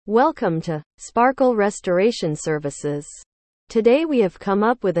Welcome to Sparkle Restoration Services. Today we have come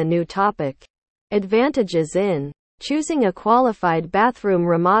up with a new topic. Advantages in choosing a qualified bathroom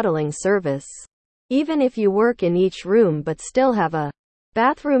remodeling service. Even if you work in each room but still have a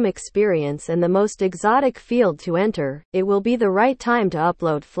bathroom experience and the most exotic field to enter, it will be the right time to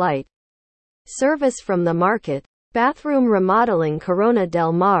upload flight service from the market. Bathroom Remodeling Corona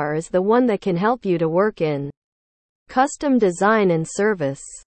Del Mar is the one that can help you to work in custom design and service.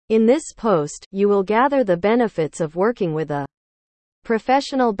 In this post, you will gather the benefits of working with a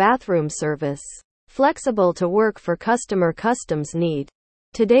professional bathroom service, flexible to work for customer customs need.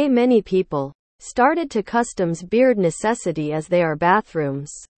 Today many people started to customs beard necessity as they are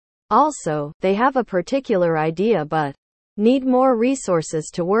bathrooms. Also, they have a particular idea but need more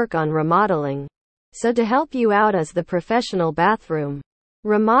resources to work on remodeling. So to help you out as the professional bathroom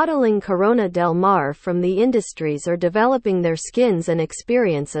remodeling Corona Del Mar from the industries are developing their skills and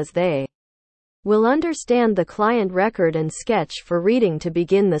experience as they will understand the client record and sketch for reading to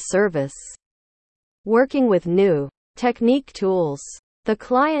begin the service. Working with new technique tools. The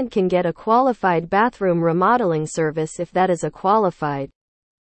client can get a qualified bathroom remodeling service if that is a qualified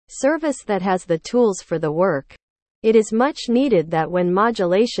service that has the tools for the work. It is much needed that when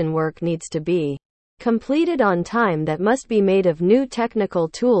modulation work needs to be completed on time, that must be made of new technical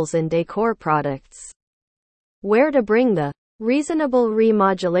tools and decor products. Where to bring the reasonable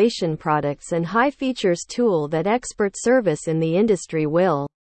remodulation products and high features tool that expert service in the industry will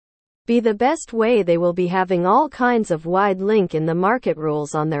be the best way. They will be having all kinds of wide link in the market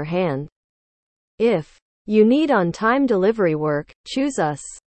rules on their hand. If you need on-time delivery work, choose us.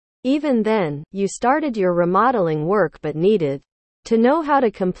 Even then, you started your remodeling work but needed to know how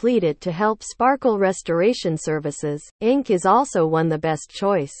to complete it. To help Sparkle Restoration Services, Inc. is also the best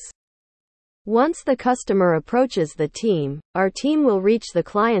choice. Once the customer approaches the team, our team will reach the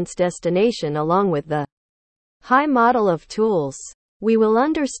client's destination along with the high model of tools. We will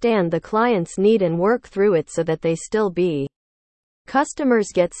understand the client's need and work through it so that they still be customers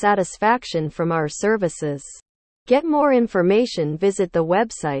get satisfaction from our services. Get more information, visit the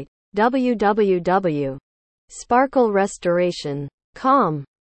website www.sparklerestoration.com.